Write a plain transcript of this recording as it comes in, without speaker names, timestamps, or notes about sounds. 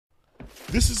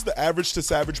This is the Average to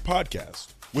Savage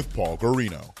podcast with Paul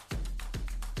Garino.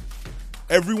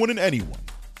 Everyone and anyone,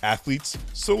 athletes,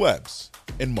 celebs,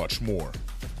 and much more.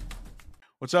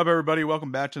 What's up, everybody?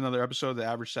 Welcome back to another episode of the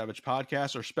Average Savage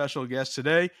podcast. Our special guest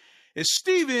today is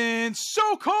Steven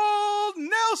So-Called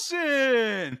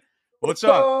Nelson. What's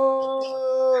up?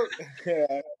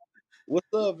 What's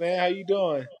up, man? How you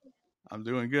doing? I'm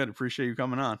doing good. Appreciate you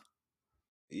coming on.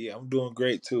 Yeah, I'm doing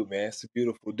great too, man. It's a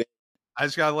beautiful day. I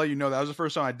just gotta let you know that was the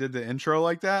first time I did the intro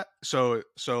like that. So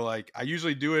like I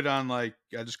usually do it on I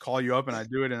just call you up and I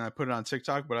do it and I put it on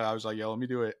TikTok. But I was like, let me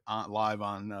do it live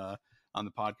on the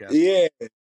podcast. Yeah.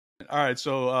 All right,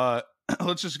 so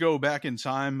let's just go back in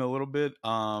time a little bit.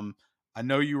 I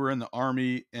know you were in the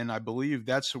Army, and I believe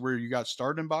that's where you got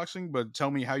started in boxing. But tell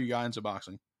me how you got into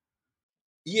boxing.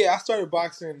 Yeah, I started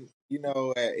boxing,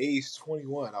 at age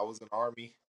 21. I was in the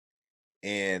Army,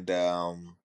 and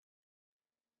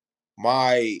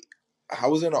I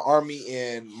was in the Army,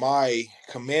 and my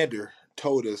commander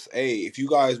told us, "Hey, if you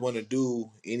guys want to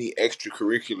do any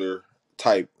extracurricular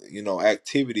type,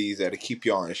 activities that'll keep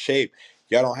y'all in shape,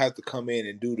 y'all don't have to come in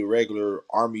and do the regular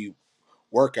Army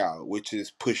workout, which is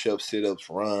push-ups, sit-ups,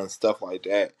 runs, stuff like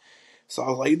that." So I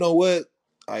was like, you know what?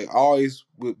 I always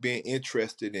been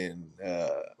interested in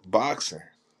boxing.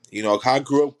 I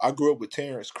grew up with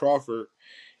Terrence Crawford,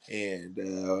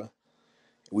 and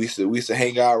we used to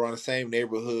hang out around the same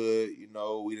neighborhood.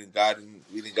 We didn't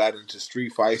got into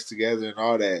street fights together and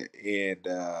all that.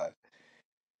 And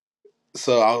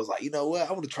so I was like, you know what?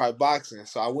 I want to try boxing.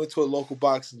 So I went to a local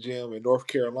boxing gym in North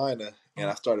Carolina, and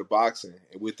I started boxing.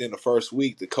 And within the first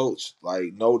week, the coach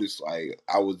noticed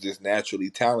I was just naturally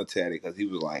talented at it, because he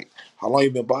was like, "How long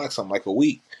you been boxing?" I'm like, "A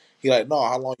week." He like, "No,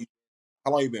 how long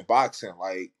you been boxing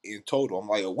in total?" I'm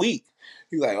like, "A week."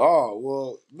 He's like, "Oh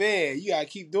well, man, you gotta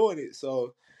keep doing it."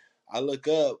 So I look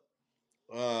up.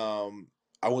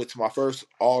 I went to my first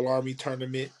All Army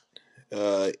tournament.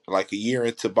 Like a year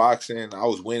into boxing, I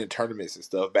was winning tournaments and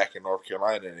stuff back in North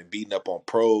Carolina and beating up on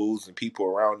pros and people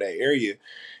around that area,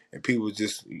 and people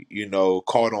just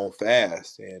caught on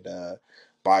fast. And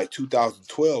by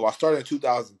 2012, I started in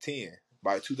 2010.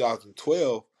 By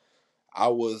 2012, I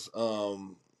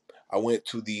went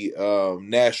to the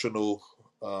national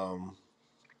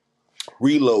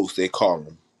reloads, they call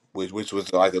them, which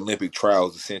was like Olympic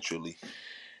trials essentially.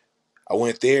 I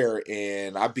went there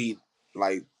and I beat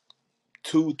like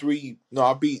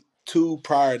I beat two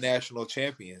prior national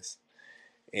champions,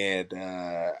 and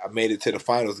I made it to the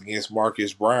finals against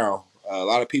Marcus Brown. A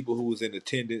lot of people who was in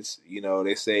attendance,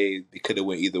 they say they could have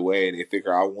went either way, and they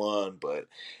figure I won, but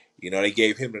they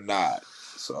gave him the nod.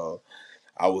 So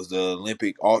I was the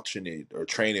Olympic alternate, or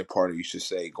training partner, you should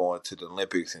say, going to the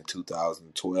Olympics in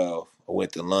 2012. I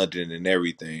went to London and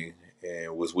everything,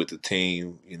 and was with the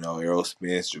team. Errol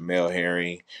Spence, Jamel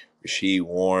Herring, Rasheed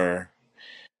Warren,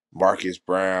 Marcus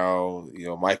Brown,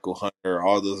 Michael Hunter,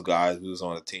 all those guys. We was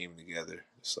on a team together.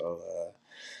 So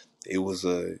it was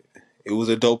a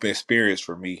dope experience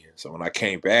for me. So when I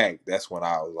came back, that's when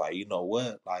I was like, you know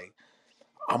what,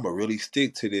 I'm gonna really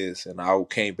stick to this. And I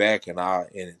came back, and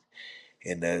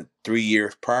in the 3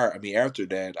 years prior, after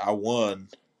that, I won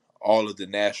all of the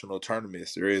national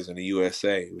tournaments there is in the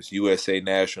USA. It was USA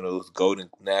Nationals,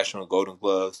 National Golden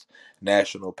Gloves,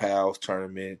 National Pals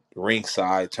Tournament,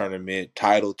 Ringside Tournament,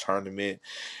 Title Tournament,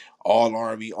 All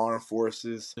Army, Armed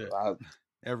Forces.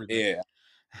 Everything.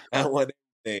 I won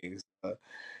everything.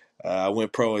 I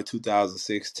went pro in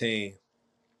 2016,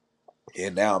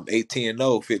 and now I'm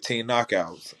 18-0, 15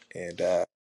 knockouts, and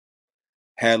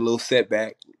had a little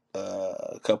setback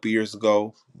a couple years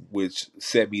ago, which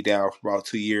set me down for about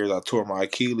 2 years. I tore my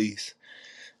Achilles,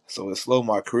 so it slowed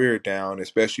my career down,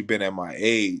 especially being at my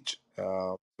age.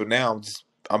 But now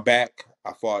I'm back.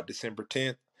 I fought December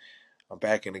 10th. I'm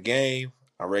back in the game.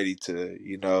 I'm ready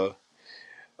to,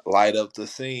 light up the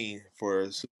scene for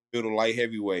super middle light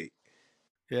heavyweight.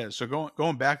 Yeah. So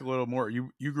going back a little more,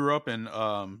 you grew up in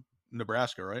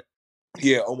Nebraska, right?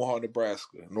 Yeah, Omaha,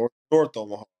 Nebraska, North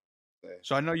Omaha.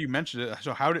 So I know you mentioned it.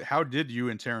 So how did you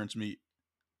and Terrence meet?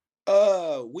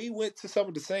 We went to some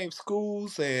of the same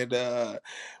schools, and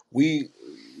we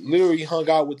literally hung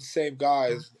out with the same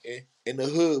guys in the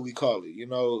hood, we call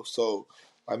it. So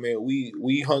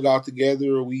we hung out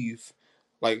together. We've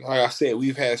like I said,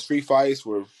 we've had street fights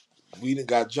where we done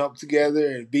got jumped together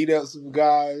and beat up some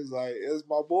guys. Like, it was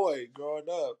my boy growing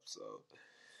up. So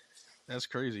That's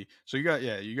crazy. So you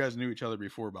guys knew each other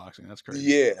before boxing. That's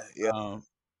crazy. yeah.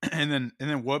 And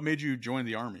then what made you join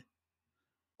the Army?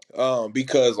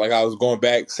 Because I was going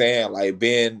back saying,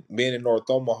 being in North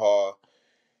Omaha,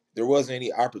 there wasn't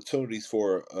any opportunities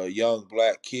for a young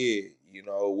black kid,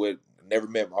 with never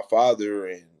met my father,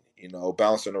 and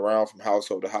bouncing around from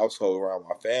household to household around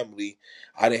my family,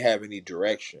 I didn't have any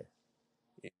direction.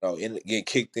 Getting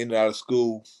kicked in and out of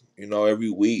school, every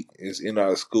week is in and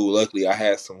out of school. Luckily, I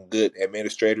had some good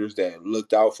administrators that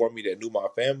looked out for me, that knew my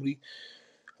family.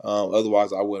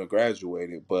 Otherwise, I wouldn't have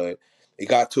graduated. But it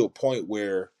got to a point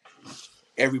where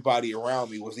everybody around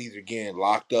me was either getting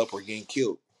locked up or getting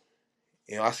killed.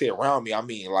 I say around me, I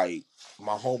mean like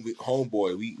my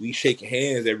homeboy. We shaking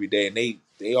hands every day, and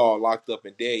they all locked up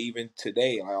and dead. Even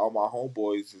today, like all my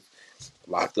homeboys is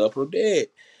locked up or dead.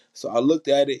 So I looked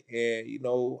at it,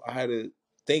 and I had to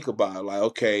think about it. Like,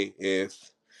 okay,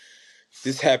 if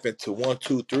this happened to 1,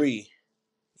 2, 3,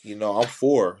 I'm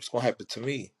 4. It's gonna happen to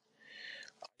me.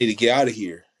 I need to get out of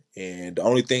here. And the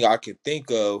only thing I could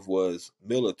think of was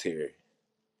military.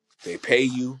 They pay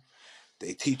you.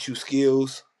 They teach you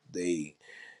skills. They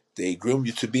groom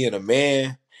you to being a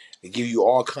man. They give you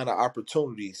all kind of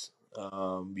opportunities.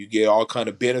 You get all kind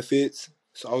of benefits.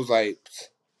 So I was like,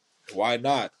 why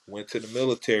not? Went to the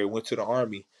military. Went to the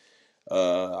army.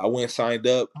 I went and signed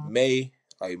up May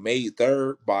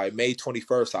 3rd. By May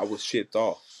 21st, I was shipped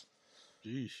off.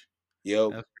 Jeez,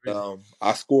 Yep. that's crazy.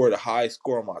 I scored a high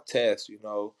score on my test.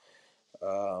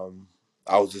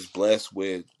 I was just blessed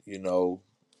with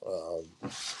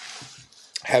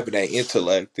having that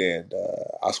intellect, and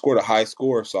I scored a high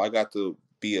score, so I got to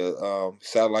be a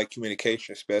satellite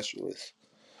communication specialist.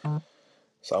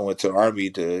 So I went to the Army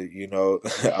to,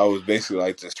 I was basically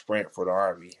like the sprint for the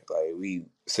Army. Like, we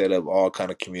set up all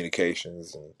kind of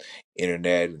communications and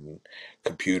internet and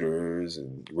computers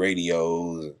and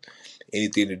radios and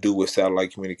anything to do with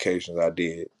satellite communications, I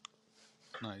did.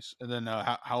 Nice. And then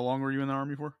how long were you in the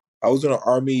Army for? I was in the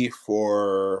Army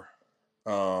for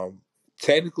um,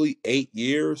 technically 8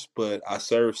 years, but I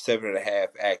served 7.5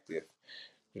 active.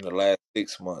 In the last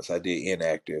 6 months, I did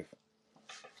inactive.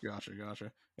 Gotcha.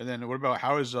 And then what about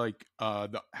how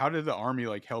did the Army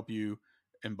like help you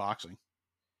in boxing?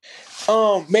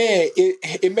 Man,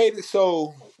 it made it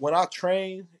so when I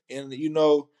train and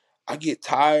I get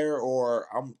tired or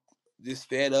I'm just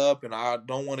fed up and I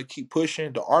don't want to keep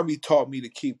pushing, the Army taught me to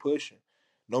keep pushing,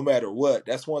 no matter what.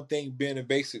 That's one thing, being in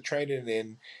basic training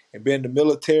and being in the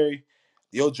military.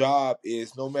 Your job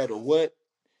is, no matter what,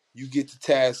 you get the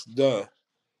task done.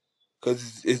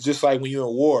 Cause it's just like when you're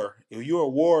in war. If you're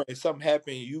in war and something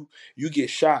happens, you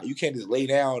get shot. You can't just lay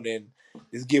down and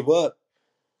just give up.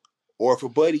 Or if a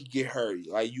buddy get hurt,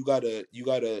 like you gotta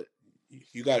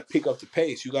pick up the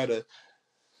pace. You gotta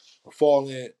fall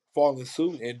in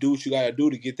suit and do what you gotta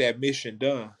do to get that mission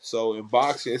done. So in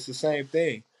boxing, it's the same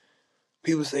thing.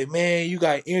 People say, "Man, you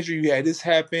got injured. You had this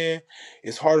happen.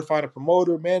 It's hard to find a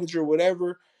promoter, manager,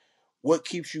 whatever." What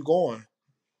keeps you going?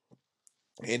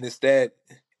 And it's that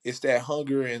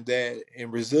hunger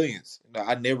and resilience.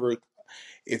 I never,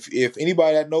 if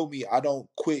anybody that know me, I don't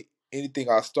quit anything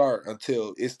I start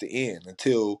until it's the end,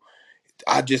 until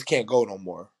I just can't go no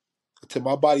more. Until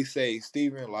my body say,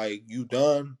 Steven, like, you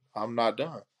done, I'm not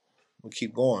done. We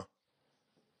keep going.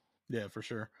 Yeah, for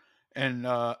sure. And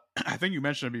I think you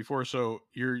mentioned it before. So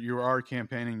you are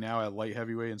campaigning now at light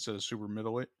heavyweight instead of super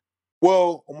middleweight.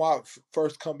 Well, on my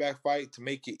first comeback fight, to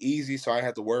make it easy, so I didn't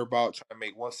have to worry about trying to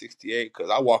make 168, because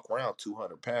I walk around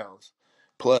 200 pounds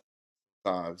plus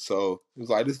time. So it was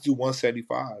like, let's do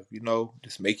 175,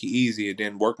 just make it easy and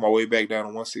then work my way back down to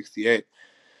 168.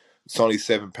 It's only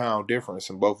 7 pound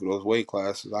difference in both of those weight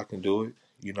classes. I can do it.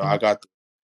 I got,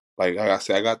 like I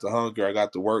said, I got the hunger, I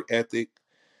got the work ethic.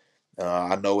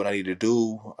 I know what I need to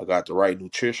do. I got the right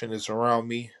nutritionists around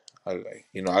me. I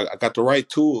got the right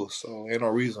tools. So ain't no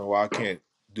reason why I can't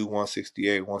do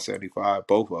 168, 175,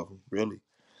 both of them, really.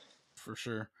 For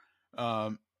sure.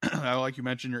 I like you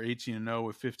mentioned you're 18-0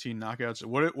 with 15 knockouts.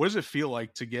 What does it feel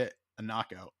like to get a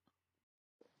knockout?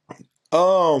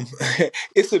 Um,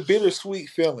 it's a bittersweet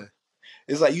feeling.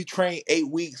 It's like you train 8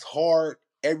 weeks hard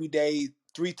every day,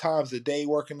 3 times a day,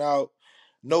 working out,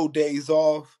 no days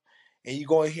off, and you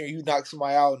go in here and you knock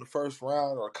somebody out in the first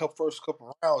round or first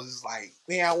couple rounds. It's like,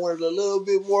 man, I wanted a little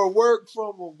bit more work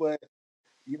from them, but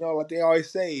like they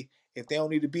always say, if they don't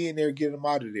need to be in there, get them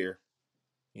out of there.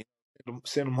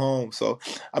 Send them home. So,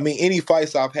 I mean, any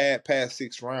fights I've had past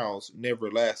 6 rounds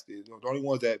never lasted. The only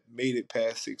ones that made it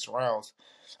past 6 rounds,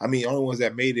 the only ones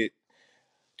that made it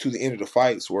to the end of the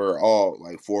fights were all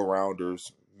like 4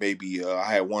 rounders. Maybe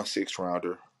I had 1 6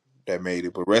 rounder that made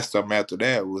it, but rest of them after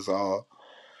that was all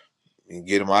and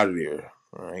get them out of there.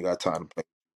 I ain't got time to play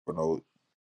for no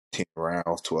 10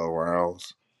 rounds, 12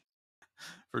 rounds.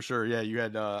 For sure. Yeah, you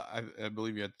had I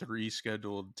believe you had 3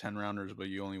 scheduled 10 rounders, but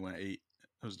you only went 8.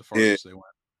 It was the Yeah, farthest they went.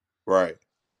 right.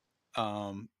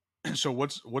 So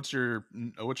what's your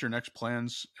next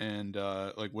plans and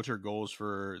like what's your goals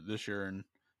for this year and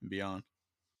beyond?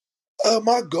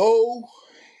 My goal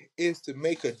is to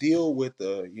make a deal with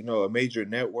a major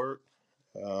network,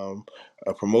 um,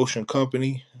 a promotion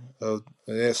company of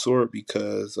that sort,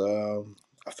 because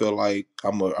I feel like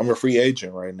I'm a free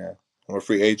agent right now. I'm a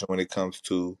free agent when it comes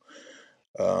to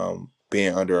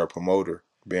being under a promoter,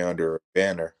 being under a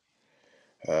banner.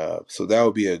 So that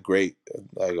would be a great,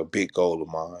 like a big goal of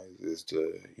mine, is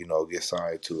to get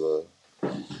signed to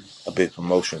a big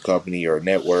promotion company or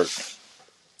network,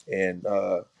 and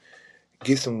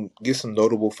get some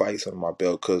notable fights under my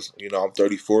belt, because I'm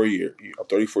 34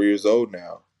 years old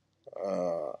now.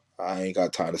 I ain't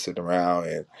got time to sit around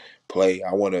and play.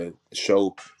 I want to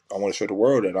show the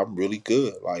world that I'm really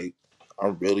good. Like,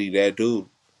 I'm really that dude.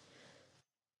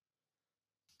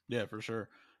 Yeah, for sure.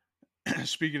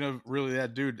 Speaking of really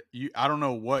that dude, I don't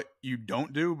know what you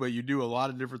don't do, but you do a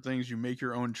lot of different things. You make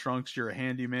your own trunks. You're a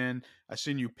handyman. I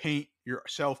seen you painting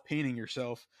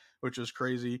yourself, which was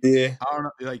crazy. Yeah. I don't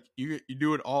know, like you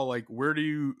do it all. Like where do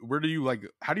you like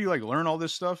how do you like learn all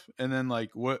this stuff? And then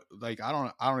like what like I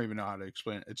don't even know how to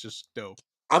explain it. It's just dope.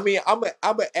 I mean, I'm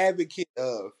an advocate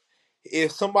of,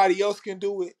 if somebody else can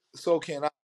do it, so can I.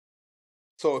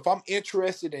 So if I'm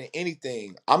interested in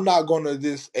anything, I'm not gonna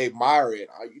just admire it.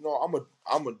 I'm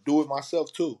gonna do it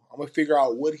myself too. I'm gonna figure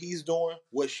out what he's doing,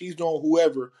 what she's doing,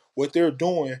 whoever, what they're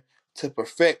doing to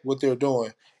perfect what they're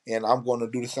doing, and I'm gonna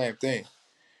do the same thing.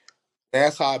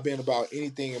 That's how I've been about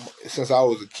anything since I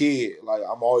was a kid. Like,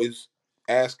 I'm always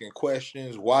asking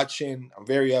questions, watching. I'm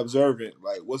very observant.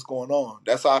 Like, what's going on?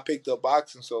 That's how I picked up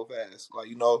boxing so fast. Like,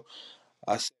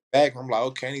 I sit back. I'm like,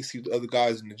 okay, I need to see what the other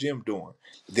guys in the gym doing.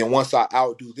 Then once I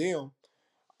outdo them,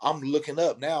 I'm looking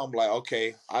up now. I'm like,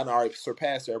 okay, I already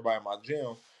surpassed everybody in my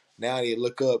gym. Now I need to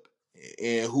look up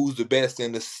and who's the best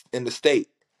in the state.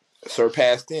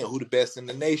 Surpass them. Who the best in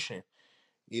the nation?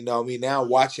 You know what I mean? Now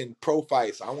watching pro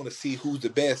fights, I want to see who's the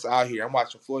best out here. I'm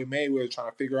watching Floyd Mayweather,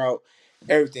 trying to figure out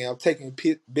everything. I'm taking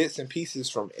bits and pieces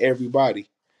from everybody,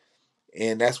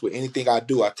 and that's what anything I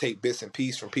do. I take bits and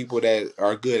pieces from people that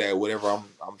are good at whatever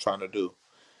I'm trying to do.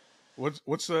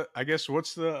 What's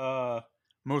the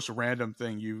most random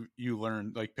thing you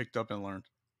learned, like picked up and learned?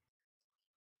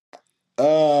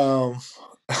 Um,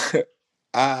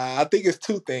 I think it's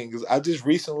two things. I just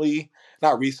recently,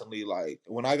 not recently, like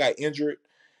when I got injured,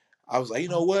 I was like, you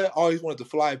know what? I always wanted to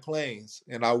fly planes,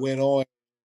 and I went on.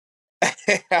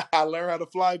 I learned how to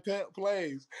fly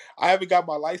planes. I haven't got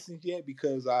my license yet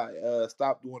because I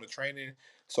stopped doing the training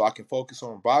so I can focus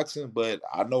on boxing. But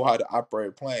I know how to operate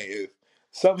a plane. If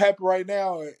something happened right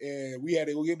now and we had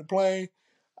to go get in the plane,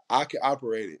 I can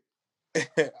operate it.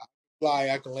 I can fly.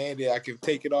 I can land it. I can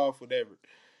take it off. Whatever.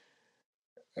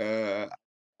 Uh,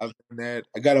 I've done that.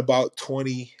 I got about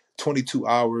 22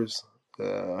 hours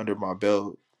under my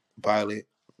belt, pilot.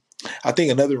 I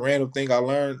think another random thing I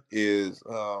learned is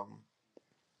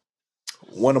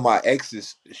one of my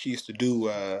exes. She used to do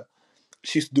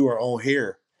her own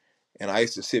hair, and I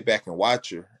used to sit back and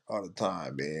watch her all the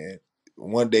time. Man,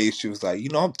 one day she was like,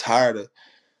 I'm tired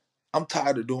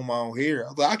of doing my own hair. I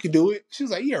was like, I can do it. She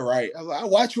was like, yeah, right. I was like, I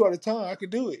watch you all the time. I can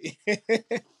do it.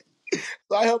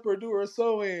 So I help her do her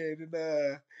sewing, and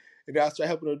I started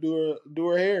helping her do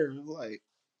her hair. It was like,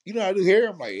 you know how to do hair?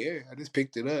 I'm like, yeah. I just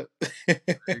picked it up. There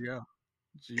you go.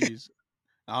 Jeez.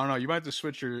 I don't know. You might have to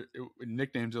switch your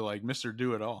nickname to like Mister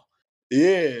Do It All.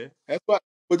 Yeah, that's what.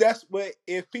 But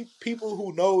if people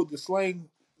who know the slang,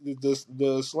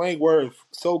 the slang word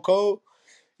so cold,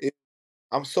 it,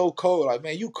 I'm so cold. Like,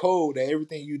 man, you cold at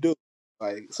everything you do.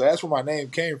 Like, so that's where my name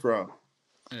came from.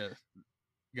 Yeah,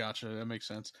 gotcha. That makes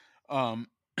sense. Um,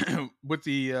 with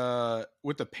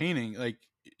the painting, like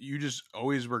you just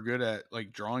always were good at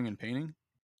like drawing and painting.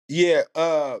 Yeah,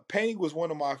 painting was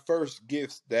one of my first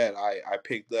gifts that I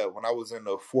picked up when I was in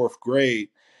the fourth grade.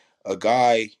 A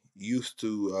guy used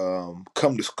to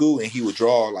come to school, and he would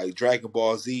draw like Dragon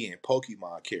Ball Z and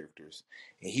Pokemon characters,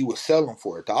 and he would sell them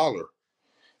for $1.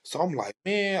 So I'm like,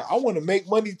 man, I want to make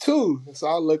money too. So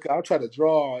I'll try to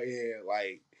draw, and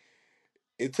like,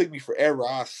 it took me forever.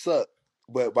 I sucked,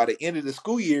 but by the end of the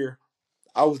school year,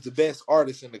 I was the best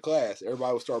artist in the class.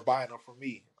 Everybody would start buying them from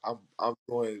me. I'm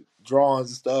doing drawings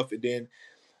and stuff, and then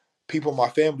people in my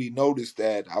family noticed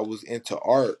that I was into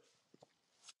art,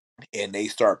 and they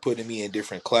start putting me in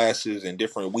different classes and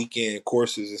different weekend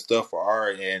courses and stuff for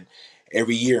art. And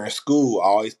every year in school, I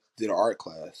always did an art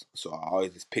class, so I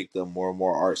always just picked up more and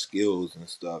more art skills and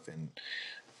stuff. And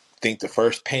I think the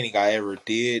first painting I ever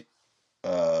did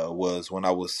was when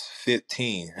I was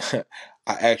 15. I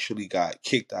actually got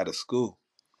kicked out of school,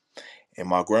 and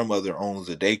my grandmother owns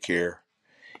a daycare,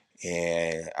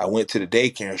 And I went to the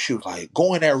daycare and she was like,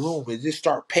 go in that room and just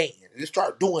start painting. Just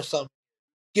start doing something.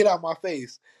 Get out my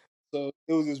face. So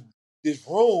it was this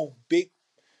room, big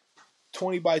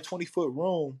 20 by 20-foot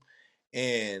room.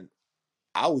 And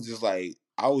I was just like,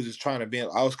 I was just trying to be,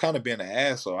 I was kind of being an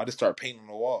asshole. I just started painting on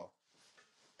the wall.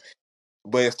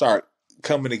 But it started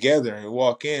coming together and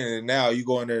walk in. And now you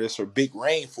go in there, there's a big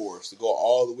rainforest to go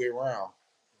all the way around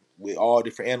with all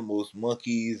different animals,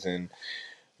 monkeys and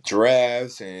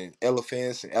giraffes and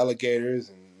elephants and alligators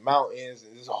and mountains.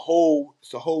 And it's a whole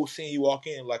scene. You walk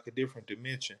in like a different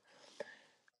dimension.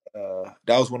 That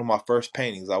was one of my first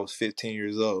paintings. I was 15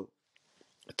 years old.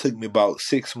 It took me about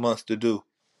 6 months to do.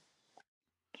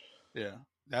 Yeah.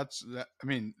 That's that. I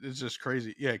mean, it's just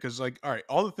crazy. Yeah, because like, all right,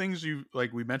 all the things you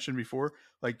like we mentioned before,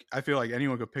 like I feel like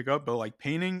anyone could pick up, but like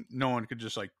painting, no one could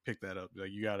just like pick that up.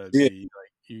 Like you gotta Yeah, be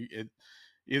like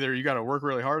either you gotta work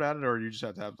really hard at it, or you just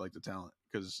have to have like the talent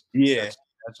because yeah,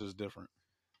 that's just different.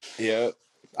 yeah.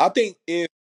 I think if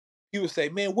you would say,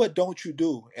 "Man, what don't you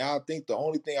do?" and I think the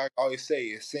only thing I always say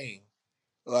is sing.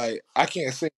 Like I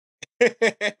can't sing.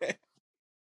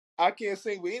 I can't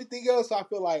sing, but anything else, I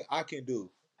feel like I can do.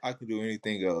 I can do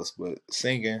anything else, but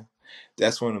singing,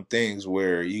 that's one of them things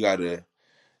where you gotta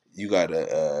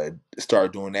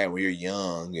start doing that when you're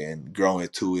young and grow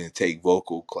into it and take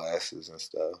vocal classes and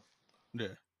stuff.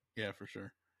 Yeah, yeah, for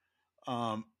sure.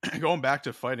 Going back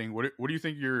to fighting, what do you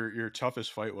think your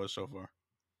toughest fight was so far?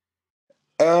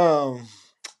 Um,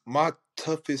 my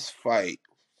toughest fight,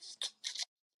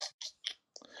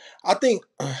 I think,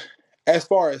 as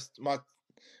far as my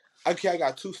okay, I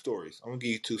got two stories. I'm gonna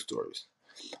give you two stories.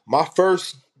 My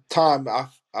first time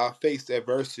I faced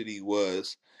adversity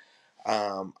was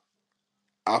um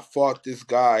I fought this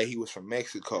guy. He was from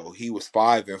Mexico. He was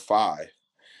 5-5.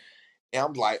 And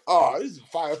I'm like, oh, this is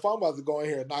 5-5. I'm about to go in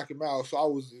here and knock him out. So I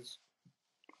was just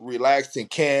relaxed in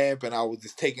camp and I was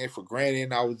just taking it for granted.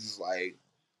 And I was just like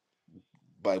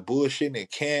bullshitting in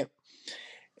camp.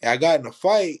 And I got in a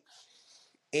fight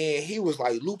and he was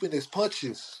like looping his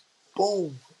punches.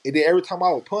 Boom. And then every time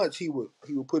I would punch, he would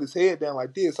put his head down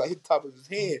like this. I hit the top of his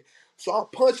head. So I'm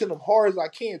punching him hard as I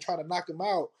can, trying to knock him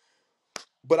out.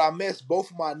 But I messed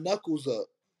both of my knuckles up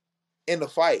in the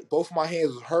fight. Both of my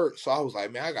hands was hurt, so I was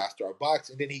like, man, I gotta start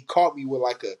boxing. And then he caught me with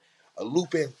like a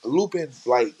looping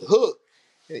like hook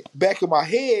back of my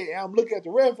head, and I'm looking at the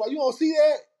ref like, you don't see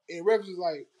that? And the ref was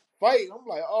like, fight. I'm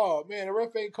like, oh man, the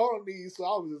ref ain't calling me, so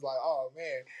I was just like, oh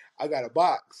man, I got to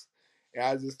box. And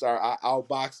I just started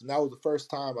outboxing. That was the first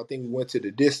time I think we went to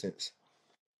the distance.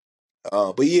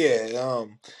 But yeah,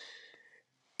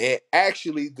 and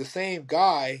actually the same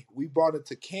guy we brought him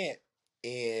to camp,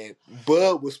 and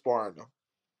Bud was sparring him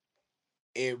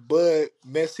and Bud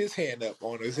messed his hand up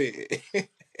on his head.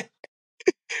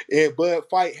 And Bud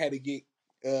fight had to get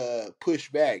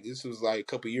pushed back. This was like a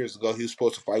couple years ago. He was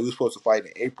supposed to fight. We were supposed to fight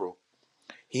in April.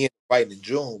 He ended up fighting in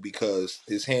June because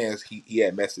his hands he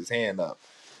had messed his hand up.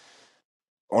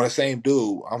 On the same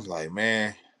dude, I'm like,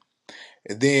 man.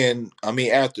 And then I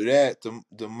mean after that,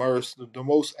 the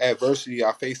most adversity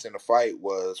I faced in the fight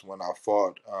was when I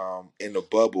fought in the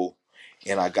bubble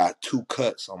and I got 2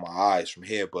 cuts on my eyes from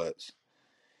headbutts.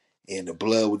 And the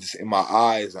blood was just in my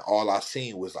eyes, and all I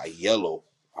seen was like yellow.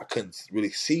 I couldn't really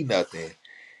see nothing,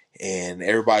 and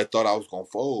everybody thought I was gonna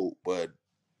fold, but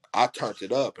I turned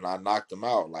it up and I knocked them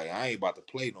out. Like I ain't about to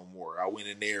play no more. I went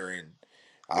in there and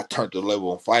I turned the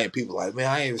level on fire. And people like, man,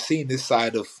 I ain't seen this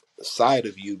side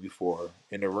of you before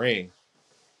in the ring.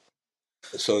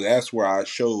 So that's where I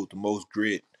showed the most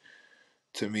grit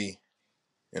to me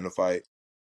in the fight.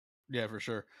 Yeah, for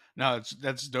sure. No,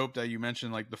 that's dope that you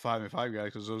mentioned like the 5-5 guys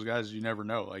because those guys you never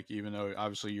know. Like even though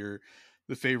obviously you're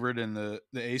the favorite in the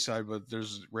A side, but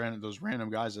there's those random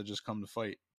guys that just come to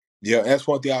fight. Yeah, that's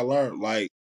one thing I learned.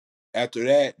 Like after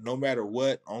that, no matter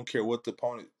what, I don't care what the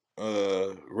opponent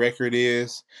record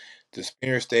is, the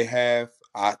experience they have,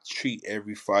 I treat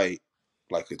every fight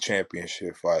like a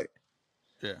championship fight.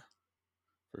 Yeah,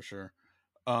 for sure.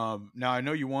 Now I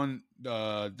know you won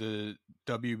the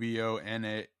WBO and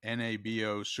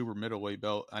NABO super middleweight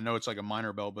belt. I know it's like a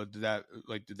minor belt, but did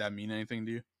that mean anything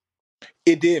to you?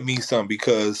 It did mean something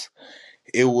because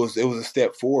it was a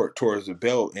step forward towards the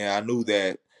belt, and I knew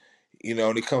that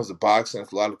when it comes to boxing,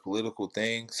 it's a lot of political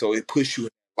things, so it puts you in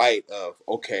the light of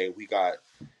okay, we got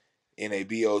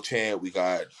NABO champ, we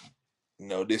got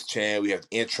this champ, we have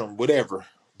interim, whatever,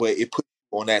 but it puts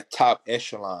you on that top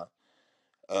echelon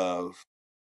of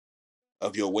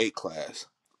your weight class.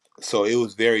 So it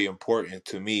was very important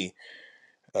to me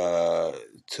uh,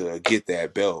 to get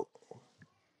that belt.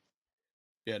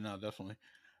 Yeah, no, definitely.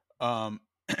 Um,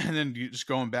 and then just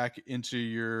going back into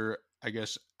your I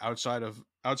guess outside of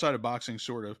boxing,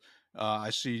 sort of. I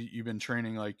see you've been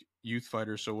training like youth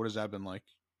fighters. So what has that been like?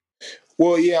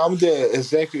 Well, yeah, I'm the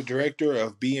executive director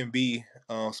of B&B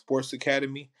Sports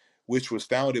Academy, which was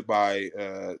founded by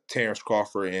Terrence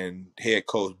Crawford and head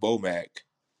coach Bomac,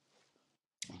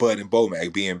 Bud and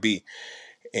Bomac, B&B.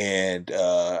 And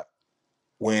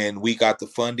when we got the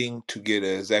funding to get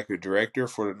an executive director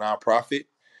for the nonprofit,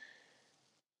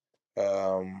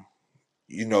 um,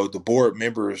 the board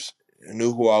members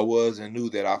knew who I was and knew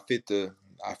that I fit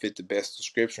the best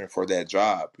description for that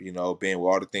job. Being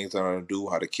with all the things that I do,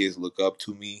 how the kids look up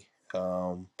to me,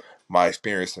 my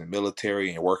experience in the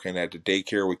military and working at the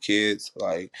daycare with kids,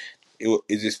 like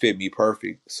it just fit me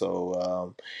perfect.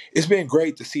 So it's been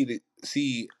great to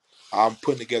see I'm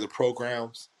putting together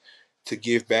programs to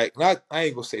give back. Not I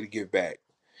ain't gonna say to give back.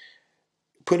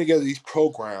 Putting together these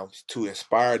programs to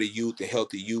inspire the youth and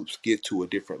help the youths get to a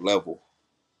different level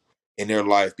in their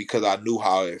life because I knew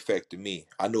how it affected me.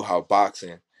 I knew how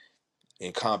boxing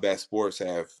and combat sports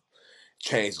have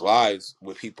changed lives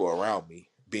with people around me,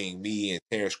 being me and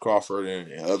Terrence Crawford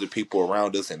and other people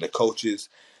around us and the coaches.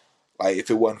 Like if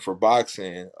it wasn't for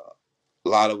boxing, a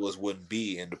lot of us wouldn't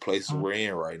be in the places we're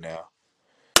in right now.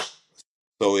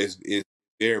 So it's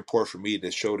very important for me to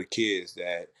show the kids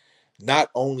that not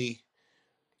only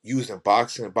using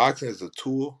boxing is a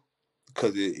tool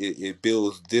because it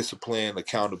builds discipline,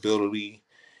 accountability,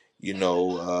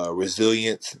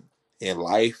 resilience in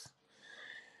life,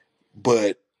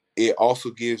 but it also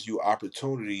gives you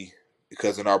opportunity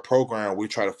because in our program we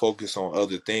try to focus on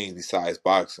other things besides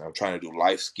boxing. I'm trying to do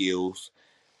life skills,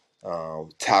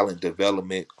 talent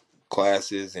development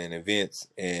classes and events,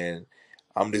 and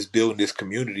I'm just building this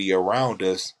community around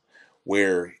us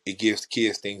where it gives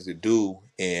kids things to do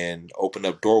and open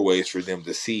up doorways for them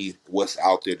to see what's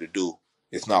out there to do.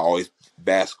 It's not always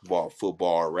basketball,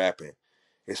 football, or rapping.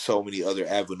 There's so many other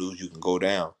avenues you can go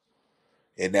down,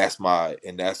 and that's my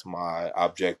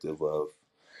objective of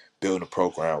building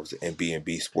programs in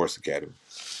B&B Sports Academy.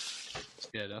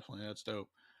 Yeah, definitely. That's dope.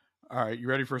 All right, you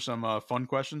ready for some fun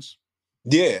questions?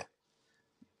 Yeah.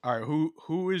 All right,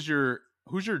 who's your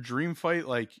dream fight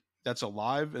like that's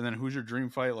alive, and then who's your dream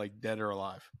fight like dead or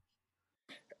alive?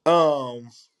 Um,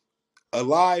 a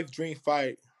live dream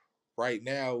fight right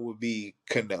now would be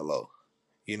Canelo.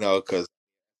 Because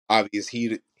obvious he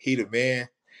the man,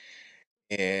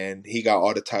 and he got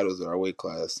all the titles in our weight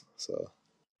class. So,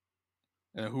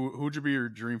 And who'd you be your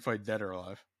dream fight dead or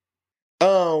alive?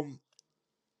 um,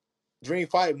 dream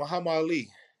fight Muhammad Ali.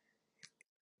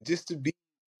 Just to be,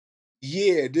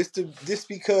 yeah, just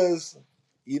because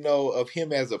of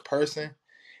him as a person,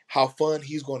 how fun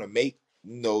he's going to make.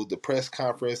 The press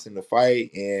conference and the fight,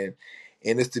 and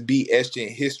it's to be etched in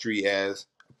history as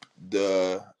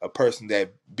a person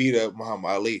that beat up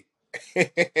Muhammad Ali.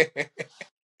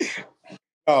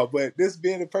 Oh, but this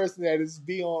being the person that is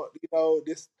be on,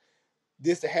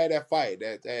 this to have that fight,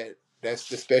 that's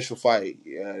the special fight,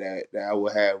 that I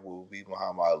would have will be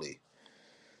Muhammad Ali.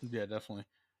 Yeah, definitely.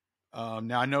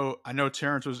 Now I know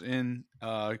Terrence was in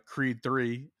Creed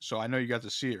 3, so I know you got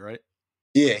to see it, right?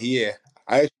 Yeah, yeah.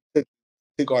 I actually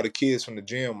took all the kids from the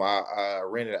gym. I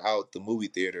rented out the movie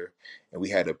theater, and we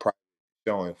had a private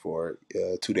showing for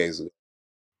it 2 days ago.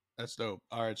 That's dope.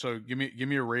 All right, so give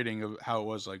me a rating of how it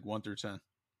was like 1 through 10.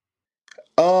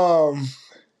 Um,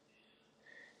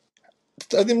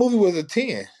 the movie was a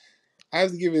 10. I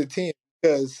have to give it a 10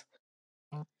 because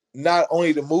not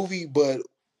only the movie, but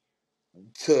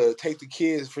to take the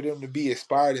kids for them to be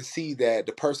inspired and see that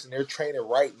the person they're training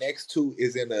right next to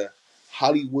is in a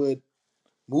Hollywood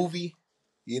movie,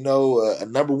 a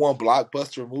number one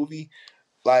blockbuster movie.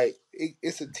 Like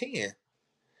it's a 10.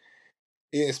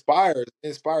 It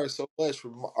inspires so much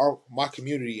from my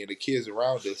community and the kids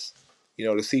around us.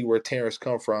 To see where Terrence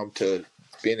come from to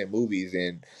being in movies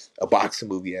and a boxing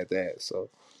movie at that.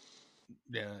 So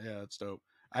Yeah, that's dope.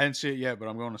 I didn't see it yet, but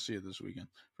I'm going to see it this weekend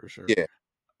for sure. yeah,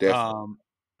 definitely.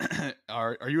 Um,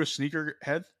 are you a sneaker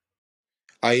head?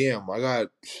 I am. I got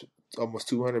almost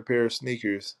 200 pair of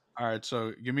sneakers. All right,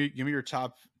 so give me your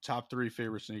top three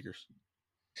favorite sneakers.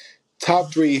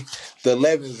 Top three, the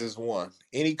 11s is one.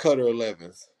 Any color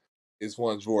 11s is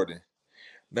one Jordan.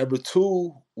 Number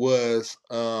two was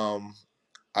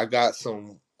I got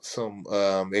some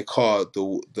they call it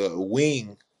the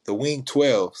wing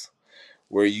 12s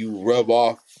where you rub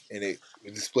off and it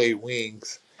display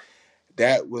wings.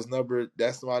 That's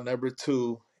my number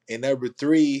two. And number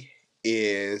three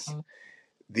is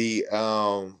the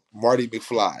Marty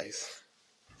McFly's.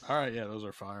 All right, yeah, those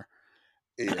are fire.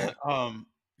 Yeah. um,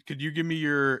 could you give me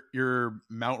your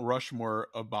Mount Rushmore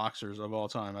of boxers of all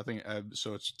time? I think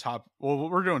so. It's top. Well,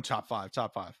 we're doing top five.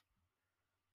 Top five.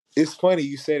 It's funny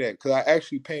you say that because I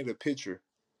actually painted a picture.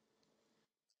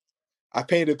 I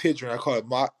painted a picture and I call it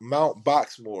Mount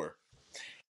Boxmore.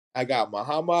 I got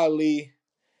Muhammad Ali.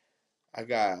 I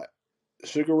got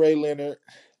Sugar Ray Leonard,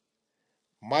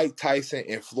 Mike Tyson,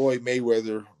 and Floyd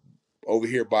Mayweather over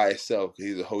here by itself.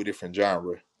 He's a whole different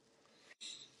genre.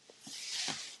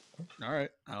 All right,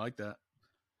 I like that.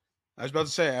 I was about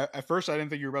to say at first I didn't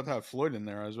think you were about to have Floyd in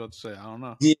there. I was about to say I don't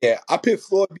know. Yeah, I picked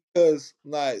Floyd because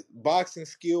like boxing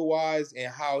skill wise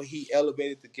and how he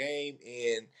elevated the game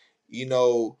and you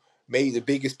know made the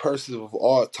biggest person of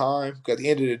all time. Because at the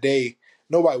end of the day,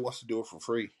 nobody wants to do it for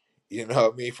free. You know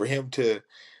what I mean? For him to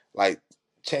like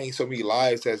change so many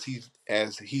lives as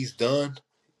he's done,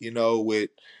 you know, with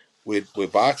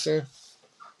boxing,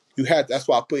 you had that's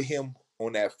why I put him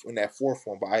on that fourth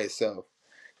one by himself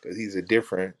because he's a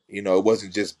different. You know, it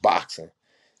wasn't just boxing.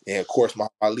 And of course,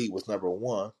 Muhammad Ali was number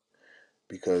one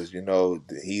because you know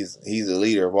he's the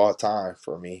leader of all time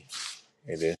for me.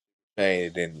 And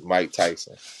then Mike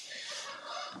Tyson.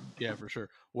 Yeah, for sure.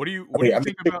 What do you I what do mean, you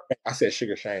think about I said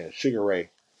Sugar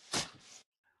Ray.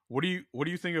 what do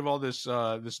you think of all this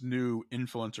this new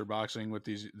influencer boxing with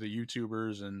the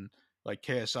YouTubers and like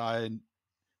KSI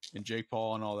and Jake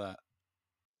Paul and all that?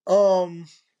 Um,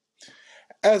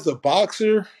 as a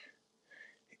boxer,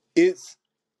 it's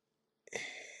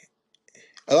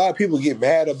a lot of people get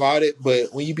mad about it,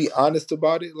 but when you be honest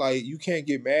about it, like you can't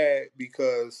get mad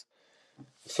because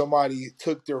somebody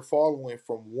took their following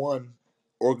from one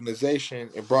organization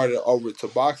and brought it over to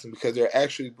boxing because they're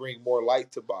actually bring more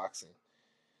light to boxing.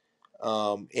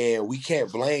 And we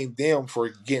can't blame them for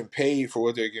getting paid for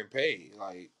what they're getting paid.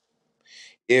 Like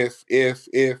if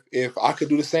I could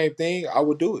do the same thing, I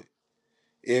would do it.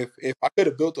 If I could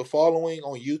have built a following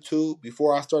on YouTube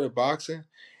before I started boxing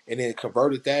and then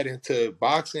converted that into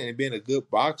boxing and being a good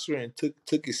boxer and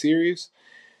took it serious,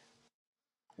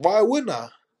 why wouldn't I?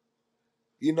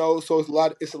 You know, so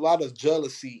it's a lot of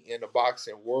jealousy in the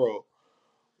boxing world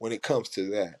when it comes to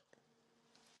that.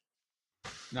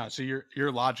 No, so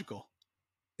you're logical.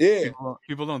 Yeah,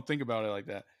 People don't think about it like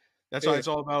that. That's why yeah, it's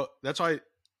all about. That's why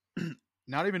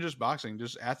not even just boxing,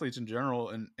 just athletes in general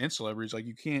and celebrities. Like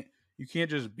you can't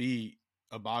just be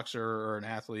a boxer or an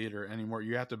athlete or anymore.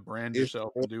 You have to brand it's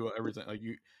yourself and do everything. Like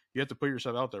you have to put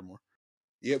yourself out there more.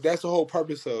 yeah. That's the whole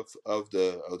purpose of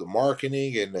the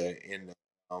marketing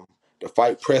the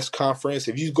fight press conference.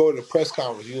 If you go to the press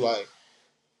conference, you like,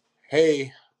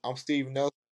 hey, I'm Steve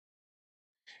Nelson.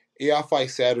 Yeah, I fight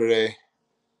Saturday.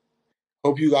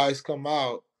 Hope you guys come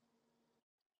out.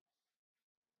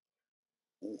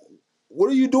 What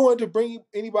are you doing to bring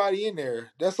anybody in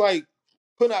there? That's like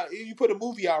you put a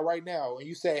movie out right now and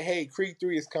you say, "Hey, Creed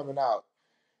 3 is coming out."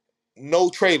 No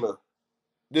trailer.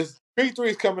 This Creed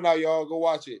 3 is coming out, y'all. Go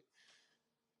watch it.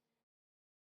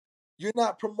 You're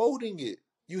not promoting it.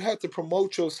 You have to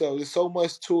promote yourself. There's so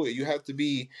much to it. You have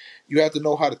to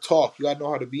know how to talk. You got to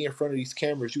know how to be in front of these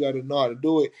cameras. You got to know how to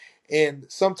do it. And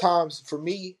sometimes for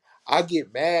me, I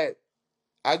get mad.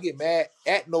 I get mad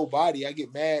at nobody. I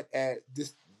get mad at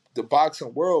the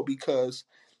boxing world because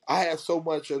I have so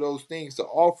much of those things to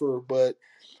offer, but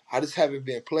I just haven't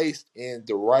been placed in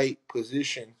the right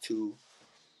position to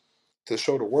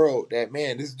show the world that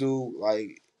man, this dude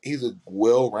like he's a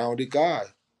well-rounded guy.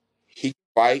 He can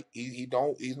fight. He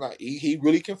don't. He's not. He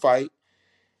really can fight.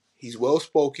 He's well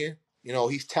spoken. You know,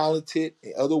 he's talented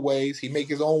in other ways. He make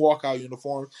his own walkout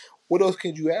uniforms. What else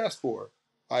can you ask for?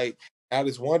 Like, I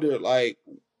just wonder, like,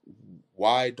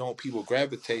 why don't people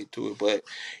gravitate to it? But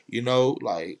you know,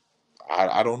 like,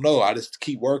 I don't know. I just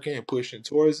keep working and pushing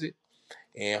towards it,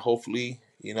 and hopefully,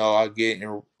 you know, I get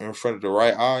in front of the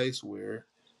right eyes where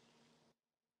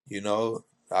you know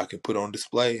I can put on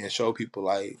display and show people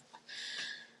like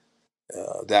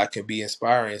that can be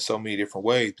inspiring in so many different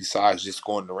ways besides just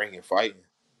going to the ring and fighting.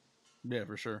 Yeah,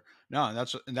 for sure. No, and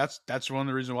that's one of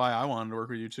the reasons why I wanted to work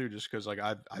with you too, just because like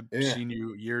I've Yeah, seen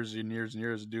you years and years and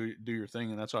years do your thing,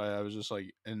 and that's why I was just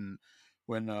like, and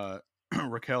when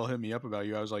Raquel hit me up about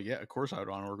you, I was like, yeah, of course I would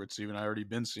want to work with Steven. I already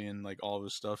been seeing like all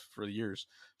this stuff for the years,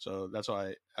 so that's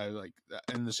why I like that.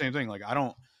 And the same thing, like I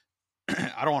don't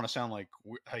I don't want to sound like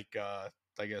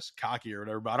I guess cocky or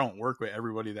whatever, but I don't work with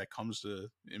everybody that comes to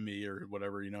me or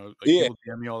whatever, you know, like yeah, people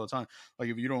DM me all the time. Like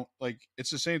if you don't like, it's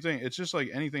the same thing. It's just like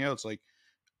anything else. Like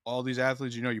all these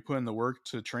athletes, you know, you put in the work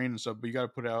to train and stuff, but you got to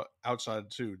put out outside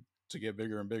too to get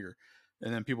bigger and bigger.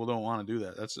 And then people don't want to do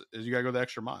that. You got to go the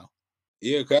extra mile.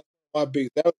 yeah. Cause my big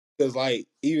that was because like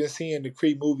even seeing the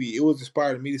Creed movie, it was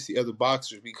inspiring me to see other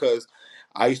boxers because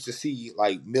I used to see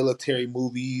like military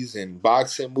movies and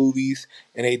boxing movies,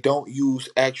 and they don't use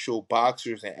actual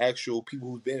boxers and actual people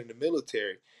who've been in the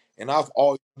military. And I've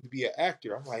always wanted to be an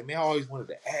actor. I'm like, man, I always wanted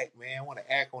to act, man. I want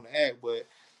to act on the act. But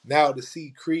now to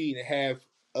see Creed and have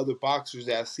other boxers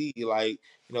that I see, like,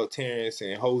 Terrence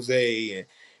and Jose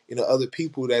and, other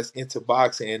people that's into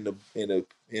boxing and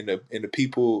the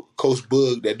people, Coach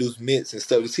Boog that does mitts and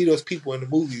stuff. To see those people in the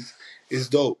movies is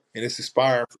dope. And it's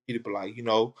inspiring for me to be like,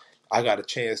 I got a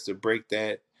chance to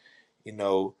you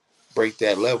know, break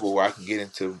that level where I can get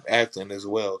into acting as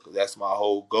well. Because that's my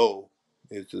whole goal,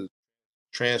 is to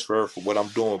transfer from what I'm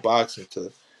doing boxing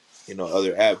to,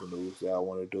 other avenues that I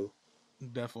want to do.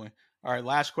 Definitely. All right,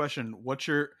 last question. What's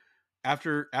your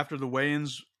after the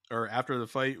weigh-ins or after the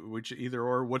fight, which either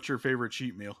or, what's your favorite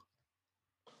cheat meal?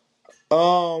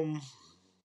 Um.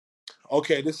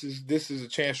 Okay, this is a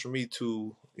chance for me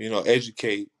to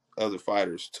educate other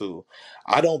fighters too.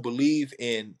 I don't believe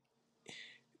in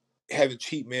having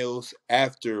cheat meals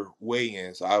after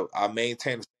weigh-ins. I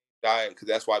maintain a diet because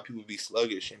that's why people be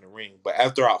sluggish in the ring. But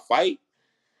after I fight,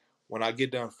 when I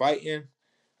get done fighting,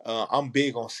 I'm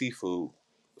big on seafood.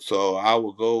 So I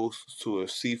will go to a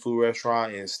seafood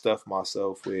restaurant and stuff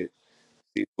myself with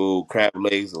seafood, crab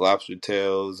legs, lobster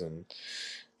tails, and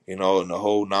the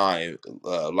whole nine,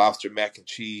 lobster mac and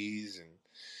cheese and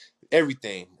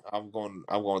everything. I'm going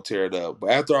to tear it up.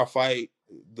 But after I fight,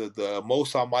 the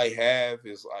most I might have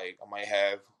is like I might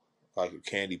have like a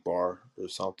candy bar or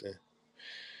something.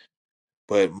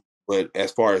 But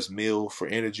as far as meal for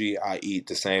energy, I eat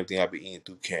the same thing I've been eating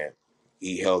through camp.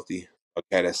 Eat healthy. I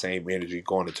got that same energy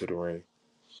going into the ring.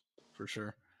 For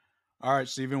sure. All right,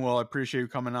 Steven. Well, I appreciate you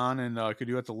coming on, and could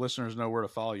you let the listeners know where to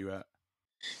follow you at?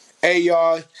 Hey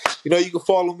y'all, you can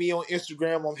follow me on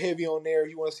Instagram. I'm heavy on there.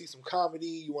 You want to see some comedy,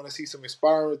 you want to see some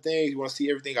inspiring things, you want to see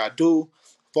everything I do,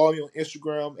 follow me on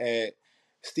Instagram at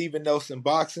Steven Nelson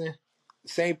Boxing.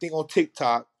 Same thing on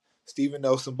TikTok, Steven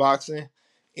Nelson Boxing.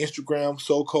 Instagram,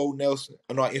 So Cold Nelson.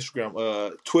 Not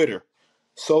Instagram, Twitter,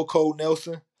 So Cold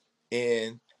Nelson.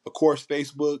 And of course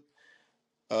Facebook,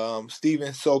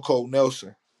 Steven So Cold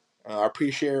Nelson. I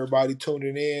appreciate everybody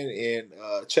tuning in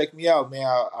and check me out, man.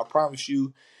 I promise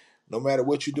you, no matter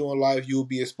what you do in life, you will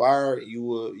be inspired. You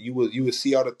will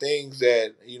see all the things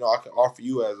that I can offer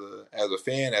you as a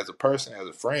fan, as a person, as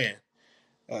a friend.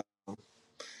 Uh,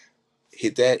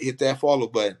 hit that follow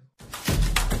button.